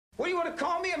want to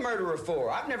call me a murderer for?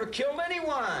 I've never killed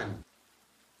anyone.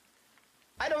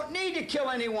 I don't need to kill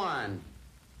anyone.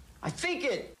 I think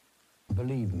it.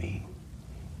 Believe me,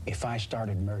 if I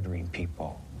started murdering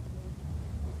people,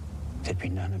 there'd be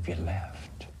none of you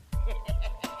left.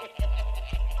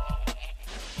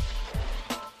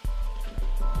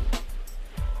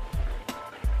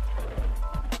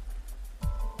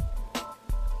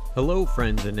 Hello,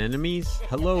 friends and enemies.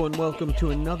 Hello, and welcome to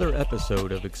another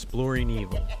episode of Exploring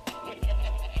Evil.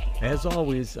 As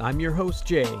always, I'm your host,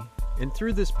 Jay, and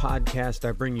through this podcast,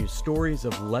 I bring you stories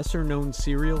of lesser-known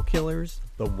serial killers,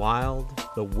 the wild,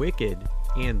 the wicked,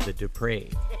 and the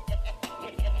depraved.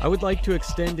 I would like to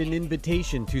extend an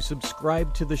invitation to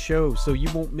subscribe to the show so you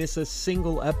won't miss a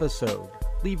single episode.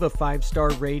 Leave a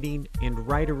 5-star rating and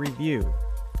write a review.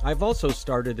 I've also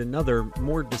started another,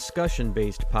 more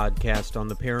discussion-based podcast on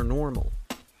the paranormal.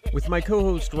 With my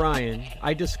co-host Ryan,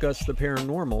 I discuss the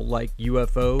paranormal like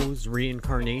UFOs,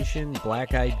 reincarnation,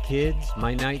 black-eyed kids,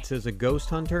 my nights as a ghost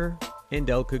hunter, and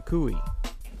El Cucuy.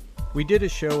 We did a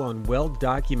show on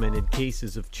well-documented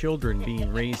cases of children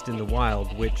being raised in the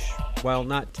wild, which, while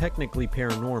not technically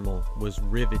paranormal, was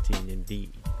riveting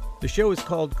indeed. The show is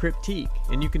called Cryptique,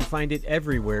 and you can find it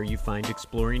everywhere you find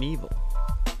Exploring Evil.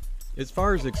 As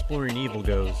far as Exploring Evil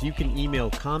goes, you can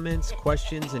email comments,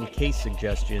 questions, and case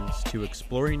suggestions to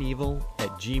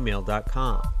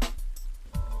exploringevil@gmail.com.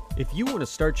 If you want to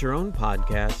start your own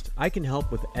podcast, I can help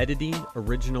with editing,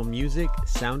 original music,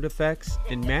 sound effects,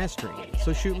 and mastering,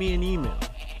 so shoot me an email.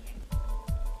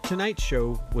 Tonight's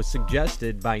show was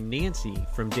suggested by Nancy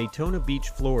from Daytona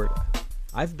Beach, Florida.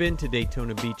 I've been to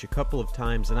Daytona Beach a couple of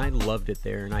times and I loved it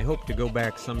there, and I hope to go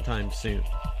back sometime soon.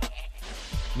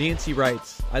 Nancy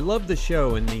writes, I love the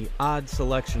show and the odd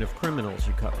selection of criminals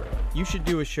you cover. You should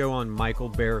do a show on Michael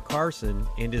Bear Carson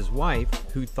and his wife,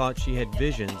 who thought she had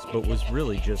visions but was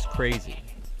really just crazy.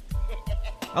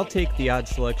 I'll take the odd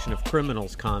selection of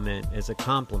criminals comment as a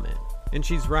compliment, and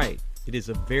she's right. It is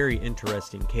a very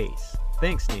interesting case.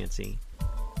 Thanks, Nancy.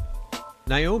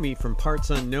 Naomi from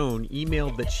Parts Unknown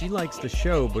emailed that she likes the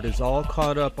show but is all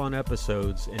caught up on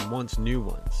episodes and wants new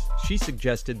ones. She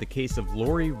suggested the case of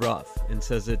Lori Ruff and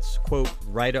says it's, quote,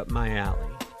 right up my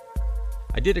alley.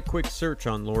 I did a quick search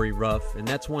on Lori Ruff, and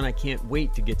that's one I can't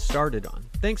wait to get started on.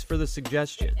 Thanks for the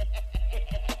suggestion.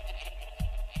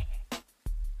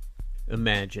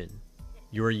 Imagine,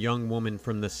 you're a young woman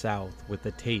from the South with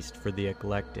a taste for the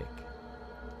eclectic.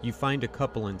 You find a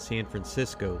couple in San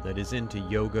Francisco that is into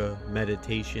yoga,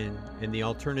 meditation, and the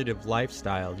alternative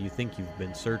lifestyle you think you've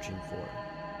been searching for.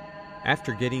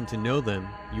 After getting to know them,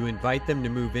 you invite them to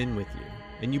move in with you,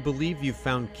 and you believe you've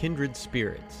found kindred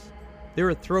spirits.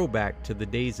 They're a throwback to the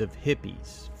days of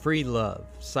hippies, free love,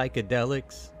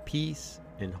 psychedelics, peace,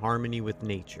 and harmony with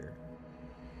nature.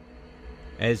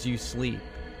 As you sleep,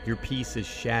 your peace is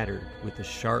shattered with a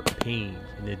sharp pain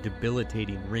and a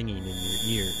debilitating ringing in your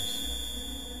ears.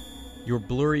 Your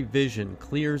blurry vision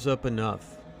clears up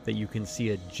enough that you can see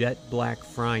a jet black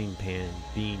frying pan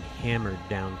being hammered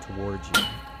down towards you.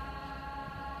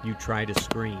 You try to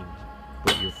scream,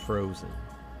 but you're frozen.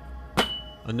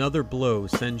 Another blow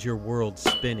sends your world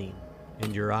spinning,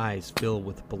 and your eyes fill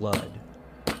with blood.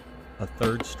 A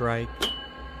third strike,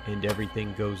 and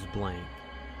everything goes blank.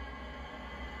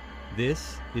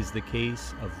 This is the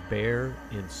case of Bear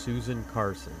and Susan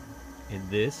Carson, and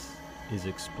this is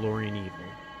Exploring Evil.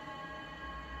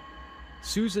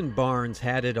 Susan Barnes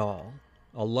had it all,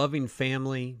 a loving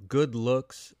family, good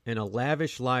looks, and a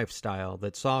lavish lifestyle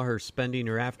that saw her spending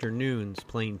her afternoons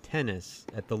playing tennis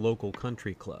at the local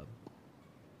country club.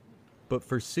 But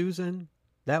for Susan,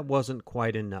 that wasn't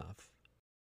quite enough.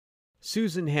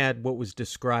 Susan had what was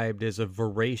described as a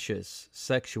voracious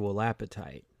sexual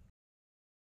appetite.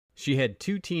 She had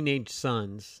 2 teenage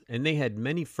sons, and they had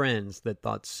many friends that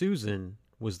thought Susan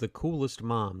was the coolest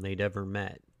mom they'd ever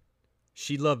met.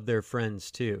 She loved their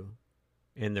friends too,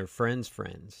 and their friends'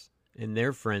 friends, and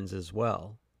their friends as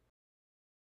well.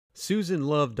 Susan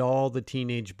loved all the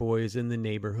teenage boys in the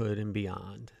neighborhood and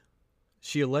beyond.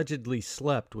 She allegedly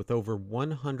slept with over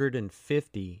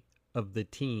 150 of the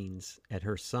teens at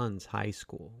her son's high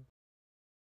school.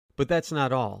 But that's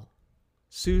not all.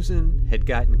 Susan had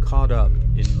gotten caught up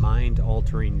in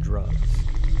mind-altering drugs.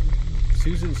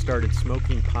 Susan started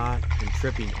smoking pot and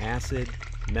tripping acid,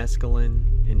 mescaline,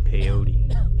 and peyote.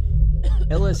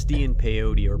 LSD and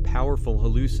peyote are powerful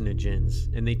hallucinogens,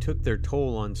 and they took their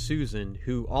toll on Susan,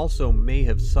 who also may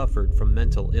have suffered from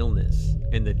mental illness,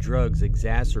 and the drugs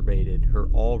exacerbated her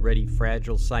already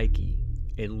fragile psyche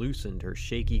and loosened her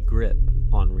shaky grip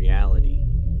on reality.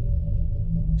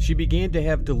 She began to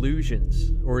have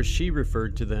delusions, or as she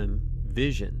referred to them,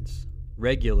 visions,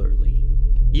 regularly.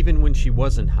 even when she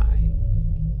wasn't high.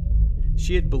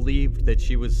 She had believed that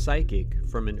she was psychic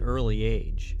from an early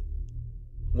age.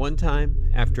 One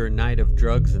time, after a night of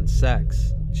drugs and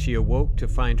sex, she awoke to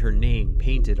find her name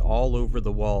painted all over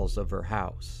the walls of her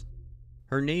house.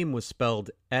 Her name was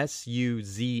spelled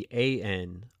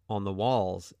S-U-Z-A-N on the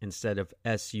walls instead of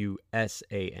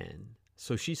S-U-S-A-N,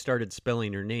 so she started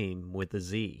spelling her name with a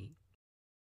Z.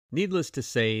 Needless to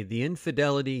say, the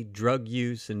infidelity, drug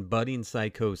use, and budding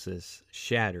psychosis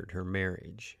shattered her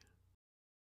marriage.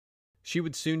 She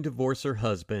would soon divorce her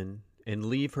husband and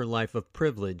leave her life of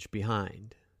privilege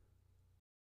behind.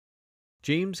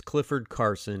 James Clifford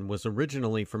Carson was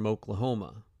originally from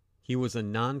Oklahoma. He was a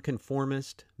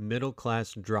nonconformist,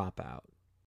 middle-class dropout.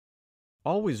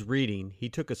 Always reading, he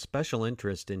took a special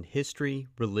interest in history,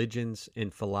 religions,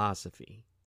 and philosophy.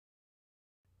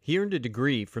 He earned a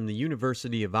degree from the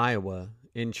University of Iowa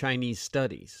in Chinese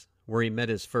studies, where he met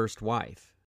his first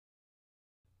wife.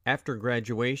 After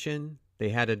graduation, they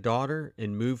had a daughter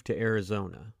and moved to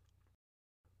Arizona.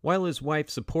 While his wife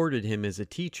supported him as a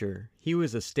teacher, he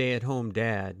was a stay-at-home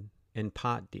dad and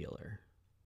pot dealer.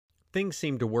 Things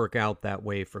seemed to work out that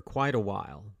way for quite a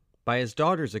while. By his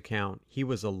daughter's account, he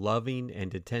was a loving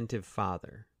and attentive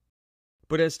father.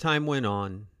 But as time went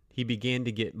on, he began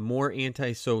to get more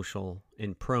antisocial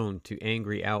and prone to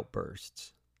angry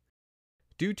outbursts.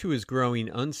 Due to his growing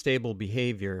unstable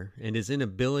behavior and his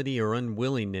inability or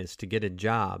unwillingness to get a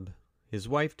job, his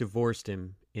wife divorced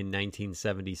him in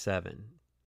 1977.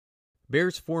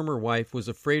 Bear's former wife was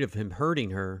afraid of him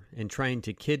hurting her and trying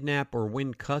to kidnap or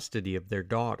win custody of their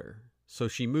daughter, so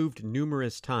she moved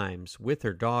numerous times with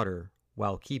her daughter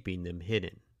while keeping them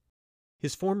hidden.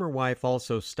 His former wife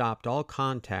also stopped all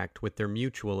contact with their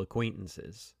mutual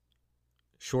acquaintances.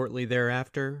 Shortly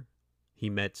thereafter, he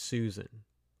met Susan.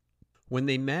 When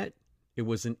they met, it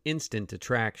was an instant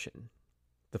attraction.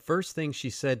 The first thing she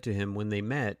said to him when they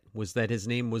met was that his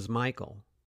name was Michael.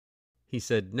 He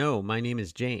said, "No, my name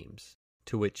is James,"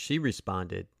 to which she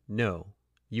responded, "No,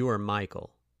 you are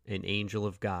Michael, an angel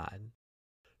of God."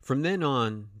 From then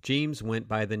on, James went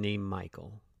by the name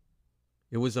Michael.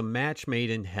 It was a match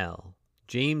made in hell.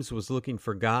 James was looking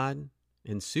for God,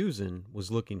 and Susan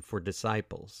was looking for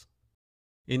disciples.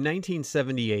 In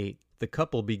 1978, the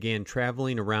couple began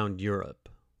traveling around Europe.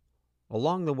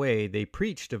 Along the way, they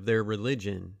preached of their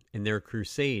religion and their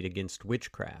crusade against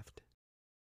witchcraft.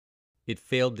 It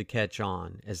failed to catch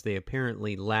on, as they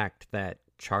apparently lacked that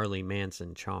Charlie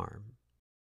Manson charm.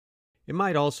 It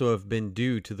might also have been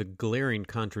due to the glaring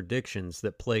contradictions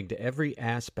that plagued every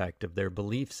aspect of their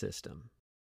belief system.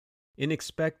 In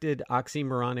expected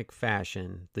oxymoronic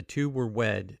fashion, the two were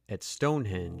wed at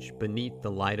Stonehenge beneath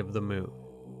the light of the moon.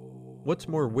 What's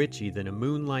more witchy than a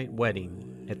moonlight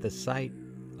wedding at the site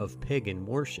of pagan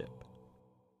worship?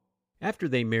 After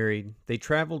they married, they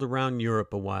traveled around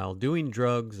Europe a while, doing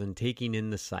drugs and taking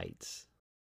in the sights.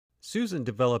 Susan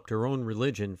developed her own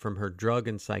religion from her drug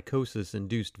and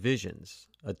psychosis-induced visions,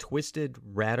 a twisted,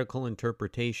 radical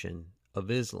interpretation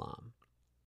of Islam.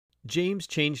 James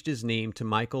changed his name to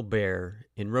Michael Bear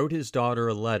and wrote his daughter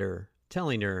a letter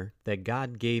telling her that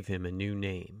God gave him a new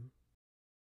name.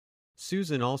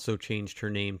 Susan also changed her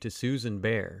name to Susan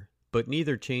Bear, but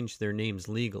neither changed their names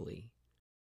legally.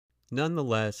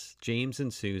 Nonetheless, James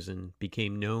and Susan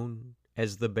became known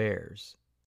as the Bears.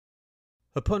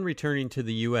 Upon returning to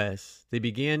the U.S., they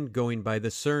began going by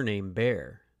the surname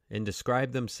Bear and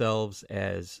described themselves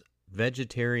as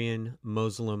vegetarian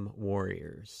Muslim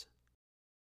warriors.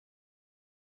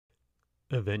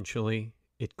 Eventually,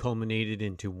 it culminated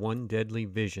into one deadly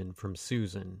vision from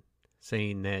Susan,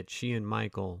 saying that she and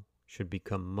Michael should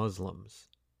become Muslims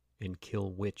and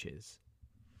kill witches.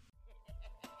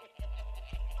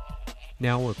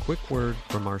 Now a quick word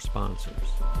from our sponsors.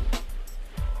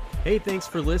 Hey, thanks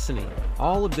for listening.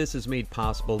 All of this is made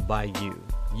possible by you.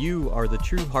 You are the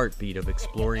true heartbeat of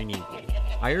Exploring Evil.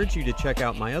 I urge you to check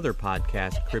out my other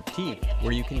podcast, Cryptique,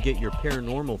 where you can get your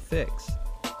paranormal fix.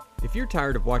 If you're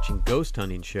tired of watching ghost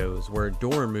hunting shows where a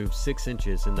door moves 6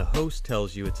 inches and the host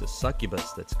tells you it's a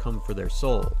succubus that's come for their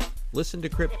soul, listen to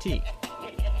Cryptique.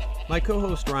 My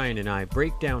co-host Ryan and I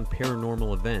break down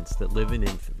paranormal events that live in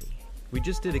infamy. We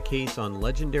just did a case on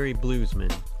legendary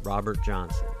bluesman Robert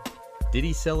Johnson. Did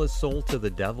he sell his soul to the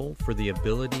devil for the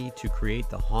ability to create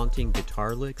the haunting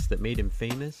guitar licks that made him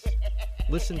famous?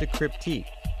 Listen to Cryptique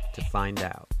to find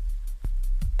out.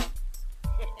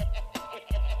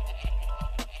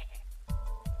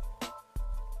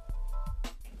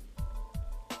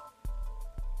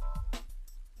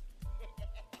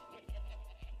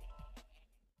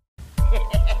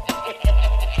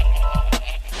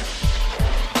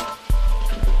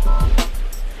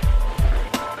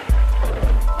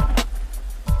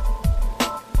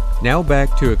 Now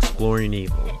back to exploring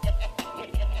evil.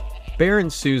 Bear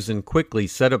and Susan quickly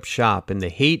set up shop in the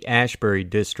Haight-Ashbury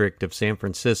district of San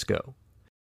Francisco.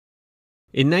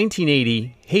 In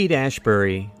 1980,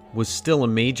 Haight-Ashbury was still a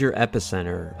major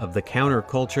epicenter of the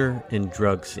counterculture and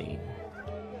drug scene.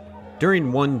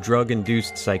 During one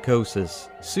drug-induced psychosis,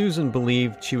 Susan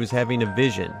believed she was having a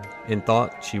vision and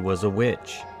thought she was a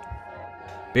witch.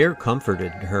 Bear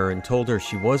comforted her and told her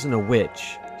she wasn't a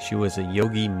witch, she was a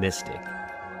yogi mystic.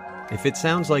 If it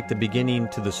sounds like the beginning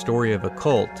to the story of a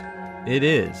cult, it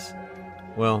is.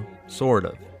 Well, sort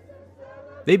of.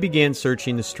 They began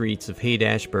searching the streets of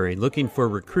Haight-Ashbury looking for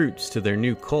recruits to their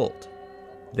new cult.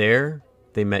 There,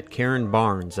 they met Karen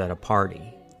Barnes at a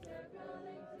party.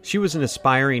 She was an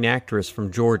aspiring actress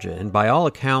from Georgia and by all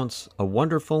accounts, a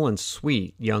wonderful and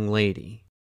sweet young lady.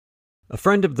 A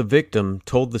friend of the victim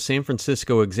told the San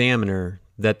Francisco Examiner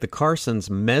that the Carsons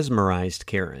mesmerized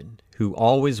Karen, who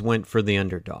always went for the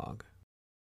underdog.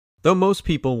 Though most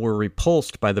people were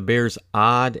repulsed by the Bears'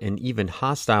 odd and even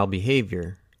hostile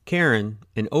behavior, Karen,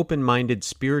 an open-minded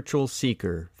spiritual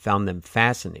seeker, found them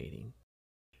fascinating.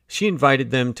 She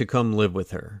invited them to come live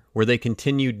with her, where they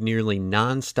continued nearly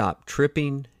non-stop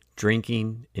tripping,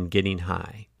 drinking, and getting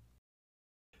high.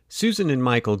 Susan and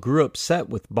Michael grew upset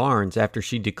with Barnes after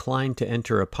she declined to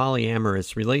enter a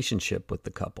polyamorous relationship with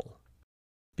the couple.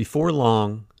 Before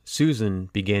long, Susan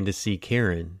began to see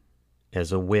Karen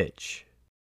as a witch.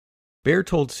 Bear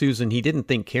told Susan he didn't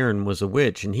think Karen was a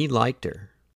witch and he liked her.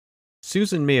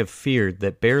 Susan may have feared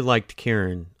that Bear liked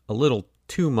Karen a little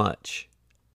too much.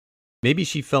 Maybe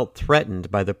she felt threatened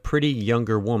by the pretty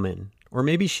younger woman, or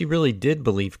maybe she really did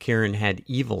believe Karen had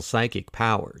evil psychic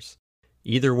powers.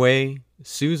 Either way,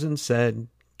 Susan said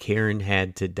Karen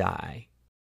had to die.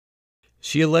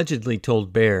 She allegedly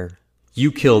told Bear,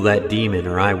 "You kill that demon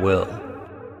or I will."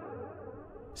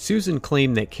 Susan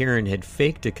claimed that Karen had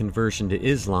faked a conversion to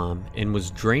Islam and was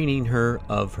draining her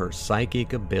of her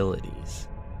psychic abilities.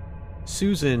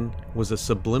 Susan was a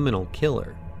subliminal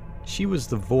killer. She was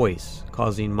the voice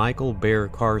causing Michael Bear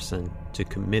Carson to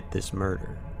commit this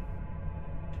murder.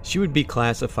 She would be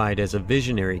classified as a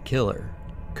visionary killer,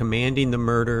 commanding the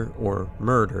murder or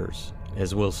murders,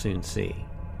 as we'll soon see.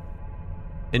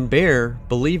 And Bear,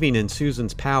 believing in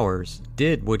Susan's powers,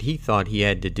 did what he thought he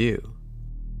had to do.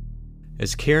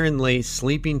 As Karen lay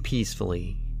sleeping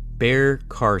peacefully, Bear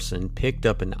Carson picked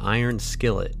up an iron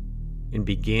skillet and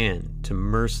began to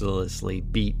mercilessly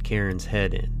beat Karen's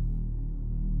head in.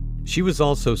 She was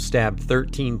also stabbed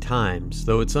 13 times,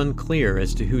 though it's unclear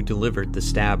as to who delivered the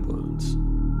stab wounds.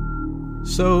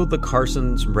 So the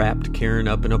Carsons wrapped Karen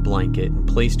up in a blanket and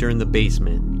placed her in the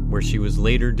basement, where she was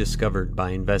later discovered by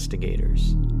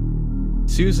investigators.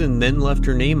 Susan then left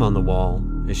her name on the wall,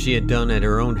 as she had done at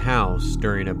her own house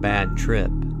during a bad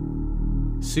trip.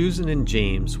 Susan and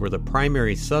James were the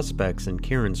primary suspects in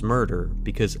Karen's murder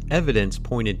because evidence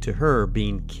pointed to her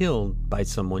being killed by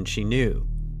someone she knew.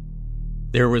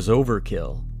 There was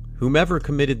overkill. Whomever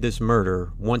committed this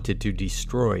murder wanted to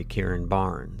destroy Karen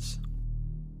Barnes.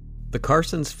 The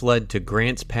Carsons fled to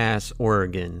Grants Pass,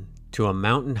 Oregon, to a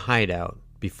mountain hideout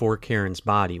before Karen's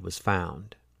body was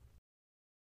found.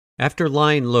 After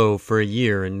lying low for a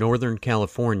year in Northern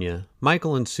California,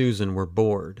 Michael and Susan were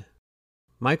bored.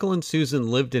 Michael and Susan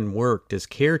lived and worked as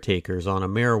caretakers on a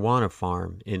marijuana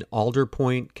farm in Alder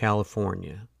Point,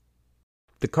 California.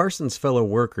 The Carsons' fellow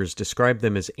workers described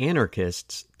them as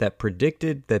anarchists that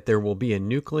predicted that there will be a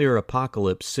nuclear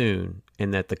apocalypse soon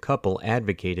and that the couple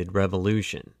advocated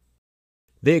revolution.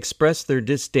 They expressed their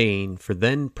disdain for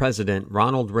then-President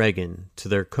Ronald Reagan to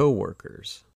their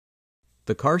co-workers.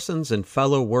 The Carsons and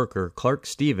fellow worker Clark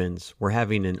Stevens were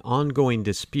having an ongoing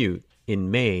dispute in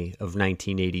May of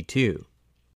 1982.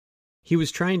 He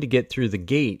was trying to get through the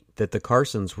gate that the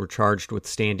Carsons were charged with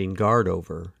standing guard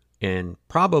over, and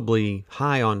probably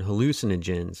high on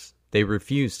hallucinogens, they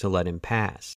refused to let him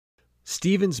pass.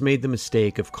 Stevens made the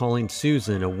mistake of calling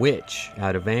Susan a witch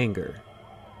out of anger.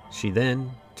 She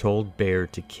then told Bear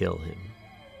to kill him.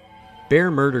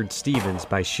 Bear murdered Stevens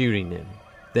by shooting him,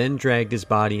 then dragged his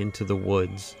body into the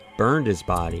woods, burned his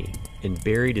body, and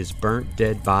buried his burnt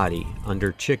dead body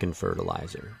under chicken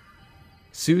fertilizer.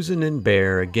 Susan and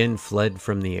Bear again fled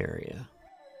from the area.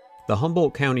 The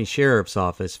Humboldt County Sheriff's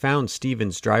Office found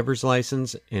Stevens' driver's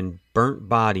license and burnt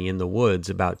body in the woods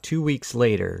about 2 weeks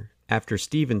later after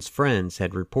Stevens' friends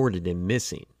had reported him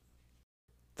missing.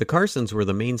 The Carsons were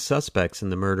the main suspects in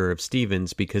the murder of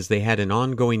Stevens because they had an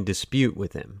ongoing dispute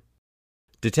with him.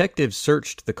 Detectives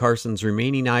searched the Carsons'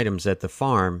 remaining items at the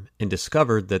farm and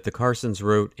discovered that the Carsons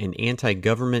wrote an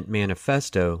anti-government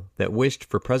manifesto that wished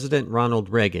for President Ronald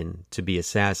Reagan to be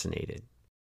assassinated.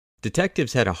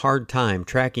 Detectives had a hard time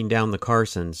tracking down the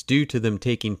Carsons due to them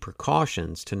taking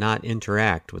precautions to not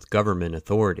interact with government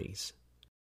authorities.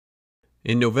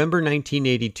 In November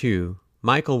 1982,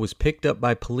 Michael was picked up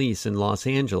by police in Los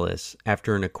Angeles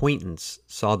after an acquaintance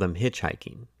saw them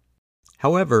hitchhiking.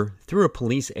 However, through a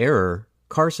police error,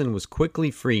 Carson was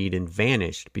quickly freed and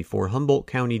vanished before Humboldt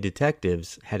County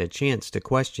detectives had a chance to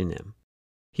question him.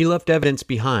 He left evidence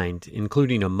behind,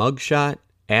 including a mugshot,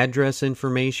 address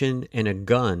information, and a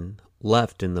gun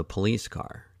left in the police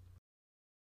car.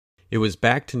 It was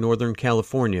back to Northern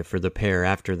California for the pair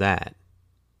after that.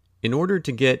 In order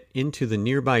to get into the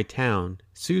nearby town,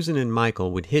 Susan and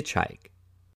Michael would hitchhike.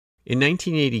 In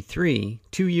 1983,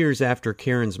 2 years after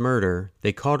Karen's murder,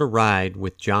 they caught a ride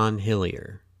with John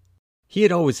Hillier. He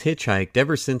had always hitchhiked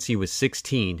ever since he was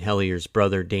 16, Hellier's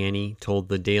brother Danny told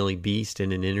the Daily Beast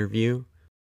in an interview.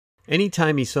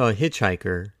 Anytime he saw a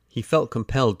hitchhiker, he felt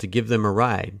compelled to give them a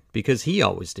ride because he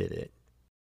always did it.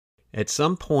 At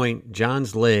some point,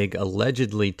 John's leg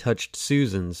allegedly touched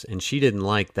Susan's, and she didn't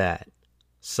like that.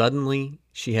 Suddenly,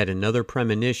 she had another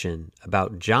premonition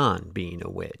about John being a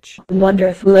witch. I wonder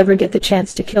if we'll ever get the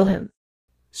chance to kill him.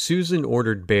 Susan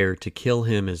ordered Bear to kill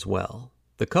him as well.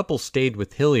 The couple stayed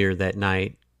with Hillier that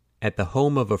night at the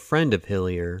home of a friend of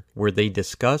Hillier, where they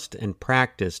discussed and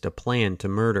practiced a plan to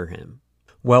murder him.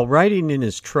 While riding in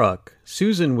his truck,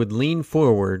 Susan would lean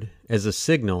forward as a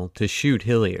signal to shoot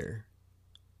Hillier.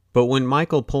 But when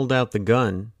Michael pulled out the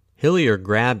gun, Hillier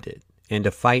grabbed it, and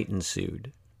a fight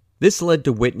ensued. This led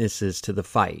to witnesses to the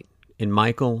fight, and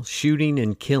Michael shooting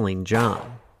and killing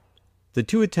John. The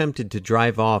two attempted to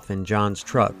drive off in John's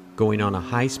truck, going on a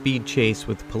high-speed chase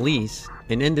with police,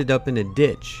 and ended up in a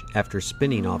ditch after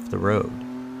spinning off the road.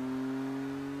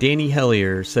 Danny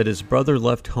Hillier said his brother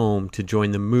left home to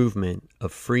join the movement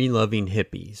of free-loving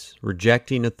hippies,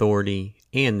 rejecting authority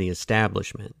and the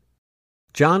establishment.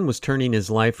 John was turning his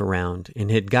life around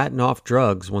and had gotten off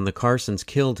drugs when the Carsons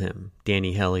killed him,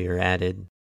 Danny Hillier added.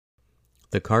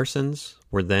 The Carsons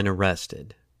were then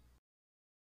arrested.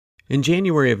 In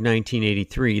January of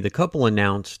 1983, the couple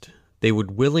announced they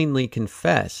would willingly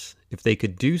confess if they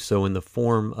could do so in the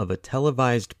form of a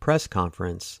televised press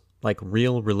conference like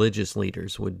real religious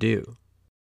leaders would do.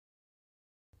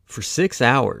 For 6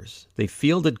 hours, they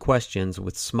fielded questions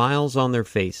with smiles on their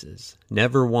faces,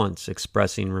 never once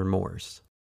expressing remorse.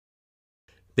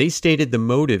 They stated the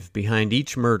motive behind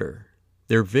each murder.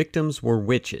 Their victims were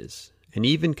witches, and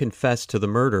even confessed to the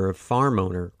murder of farm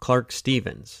owner Clark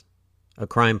Stevens, a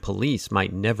crime police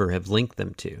might never have linked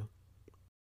them to.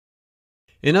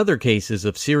 In other cases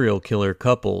of serial killer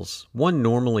couples, one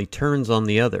normally turns on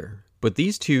the other, but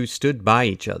these two stood by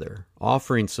each other,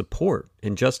 offering support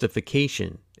and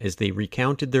justification as they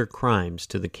recounted their crimes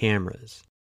to the cameras.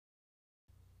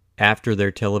 After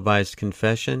their televised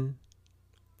confession,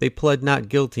 they pled not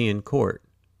guilty in court.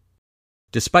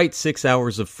 Despite 6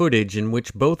 hours of footage in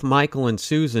which both Michael and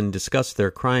Susan discussed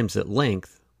their crimes at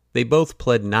length, they both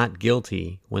pled not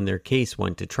guilty when their case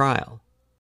went to trial.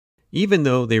 Even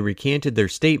though they recanted their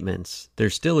statements, there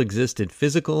still existed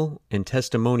physical and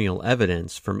testimonial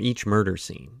evidence from each murder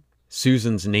scene.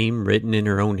 Susan's name written in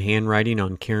her own handwriting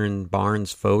on Karen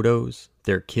Barnes' photos,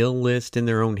 their kill list in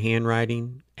their own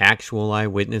handwriting, actual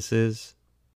eyewitnesses.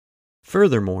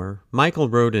 Furthermore, Michael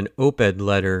wrote an op-ed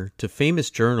letter to famous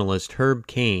journalist Herb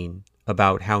Caen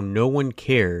about how no one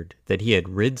cared that he had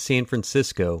rid San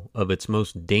Francisco of its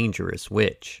most dangerous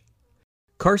witch.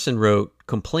 Carson wrote,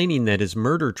 complaining that his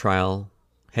murder trial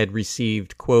had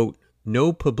received, quote,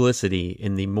 no publicity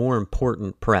in the more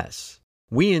important press.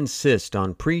 We insist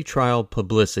on pre-trial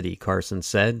publicity, Carson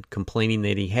said, complaining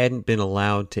that he hadn't been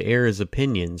allowed to air his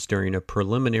opinions during a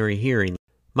preliminary hearing.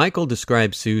 Michael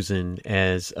described Susan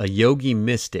as a yogi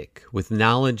mystic with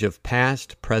knowledge of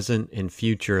past, present, and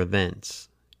future events.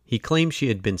 He claimed she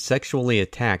had been sexually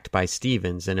attacked by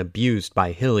Stevens and abused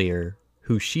by Hillier,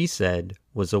 who she said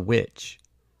was a witch.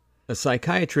 A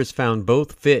psychiatrist found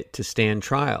both fit to stand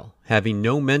trial, having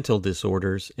no mental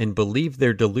disorders, and believed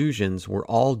their delusions were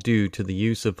all due to the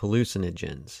use of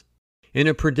hallucinogens. In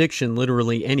a prediction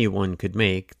literally anyone could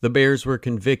make, the Bears were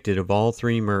convicted of all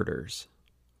 3 murders.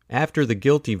 After the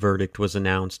guilty verdict was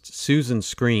announced, Susan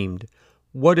screamed,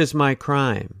 "What is my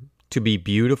crime? To be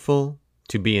beautiful?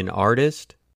 To be an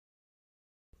artist?"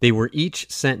 They were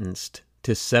each sentenced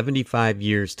to 75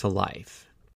 years to life.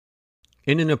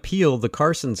 In an appeal, the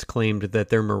Carsons claimed that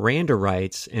their Miranda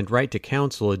rights and right to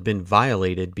counsel had been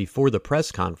violated before the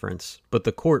press conference, but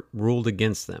the court ruled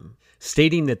against them,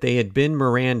 stating that they had been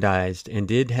Mirandized and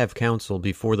did have counsel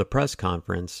before the press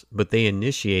conference, but they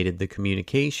initiated the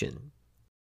communication.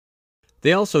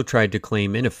 They also tried to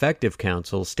claim ineffective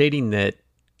counsel, stating that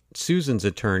Susan's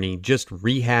attorney just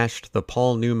rehashed the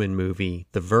Paul Newman movie,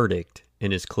 The Verdict,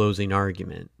 in his closing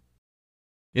argument.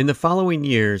 In the following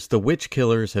years, the witch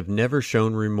killers have never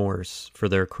shown remorse for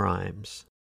their crimes.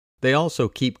 They also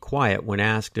keep quiet when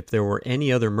asked if there were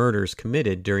any other murders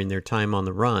committed during their time on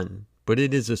the run, but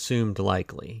it is assumed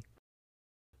likely.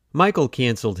 Michael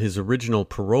canceled his original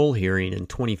parole hearing in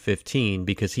 2015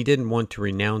 because he didn't want to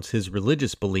renounce his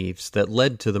religious beliefs that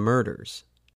led to the murders.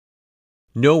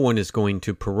 "No one is going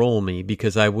to parole me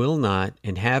because I will not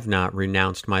and have not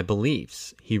renounced my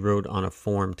beliefs," he wrote on a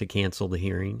form to cancel the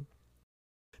hearing.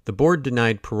 The board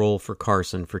denied parole for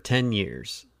Carson for 10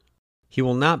 years. He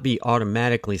will not be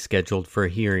automatically scheduled for a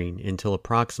hearing until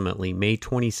approximately May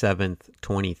 27,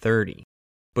 2030.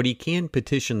 But he can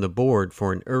petition the board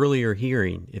for an earlier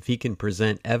hearing if he can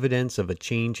present evidence of a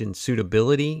change in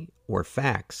suitability or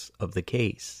facts of the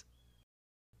case.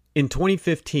 In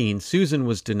 2015, Susan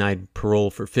was denied parole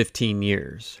for 15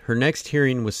 years. Her next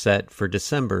hearing was set for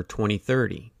December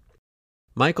 2030.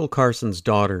 Michael Carson's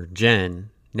daughter, Jen,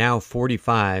 now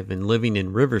 45 and living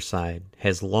in Riverside,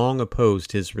 has long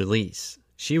opposed his release.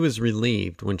 She was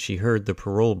relieved when she heard the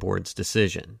parole board's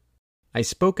decision. "I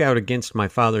spoke out against my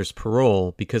father's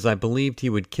parole because I believed he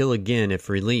would kill again if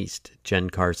released," Jen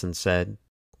Carson said.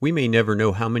 "We may never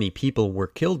know how many people were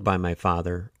killed by my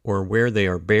father or where they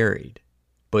are buried.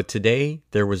 But today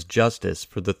there was justice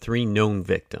for the 3 known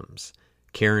victims,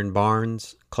 Karen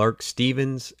Barnes, Clark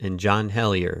Stevens, and John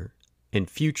Hellier, and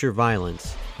future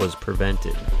violence was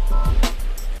prevented."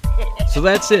 So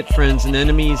that's it, friends and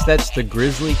enemies. That's the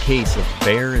grisly case of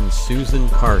Bear and Susan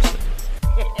Carson.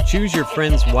 Choose your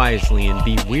friends wisely and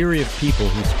be wary of people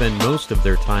who spend most of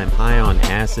their time high on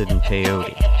acid and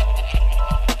peyote.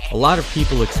 A lot of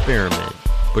people experiment,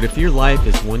 but if your life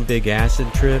is one big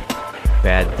acid trip,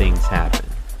 bad things happen.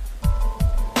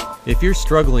 If you're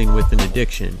struggling with an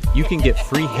addiction, you can get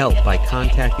free help by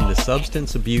contacting the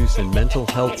Substance Abuse and Mental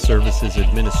Health Services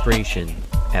Administration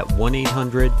at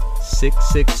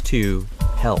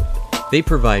 1-800-662-HELP. They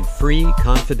provide free,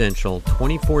 confidential,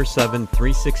 24/7,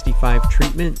 365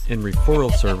 treatment and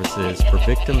referral services for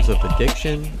victims of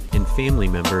addiction and family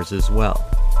members as well.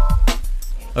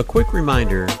 A quick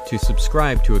reminder to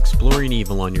subscribe to Exploring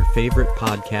Evil on your favorite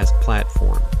podcast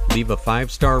platform, leave a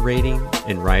 5-star rating,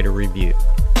 and write a review.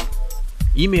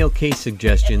 Email case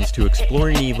suggestions to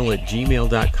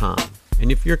exploringevil@gmail.com.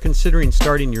 And if you're considering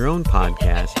starting your own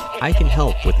podcast, I can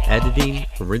help with editing,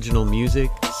 original music,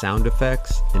 sound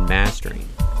effects, and mastering.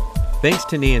 Thanks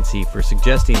to Nancy for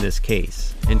suggesting this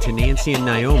case, and to Nancy and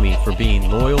Naomi for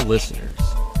being loyal listeners.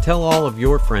 Tell all of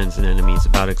your friends and enemies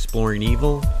about Exploring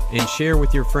Evil, and share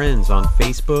with your friends on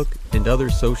Facebook and other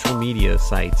social media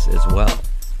sites as well.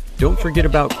 Don't forget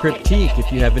about Cryptique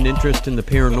if you have an interest in the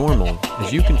paranormal,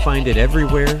 as you can find it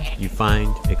everywhere you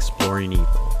find Exploring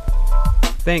Evil.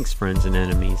 Thanks, friends and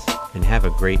enemies, and have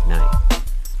a great night.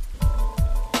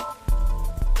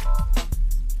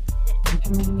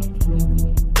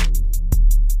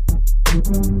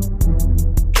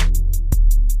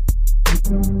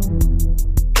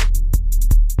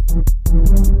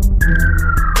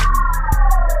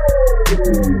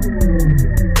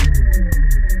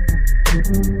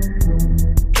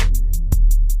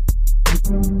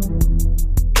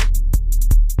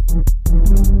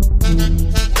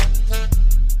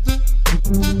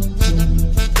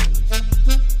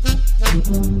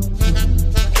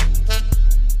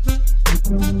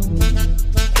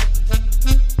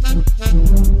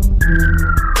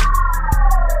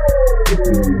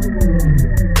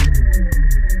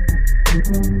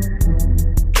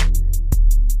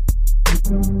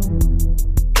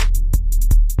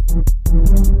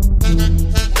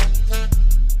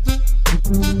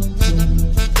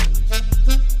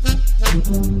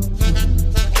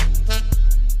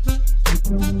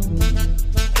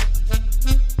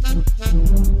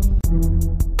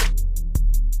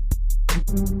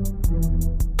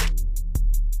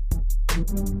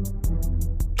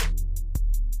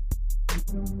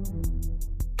 Thank you.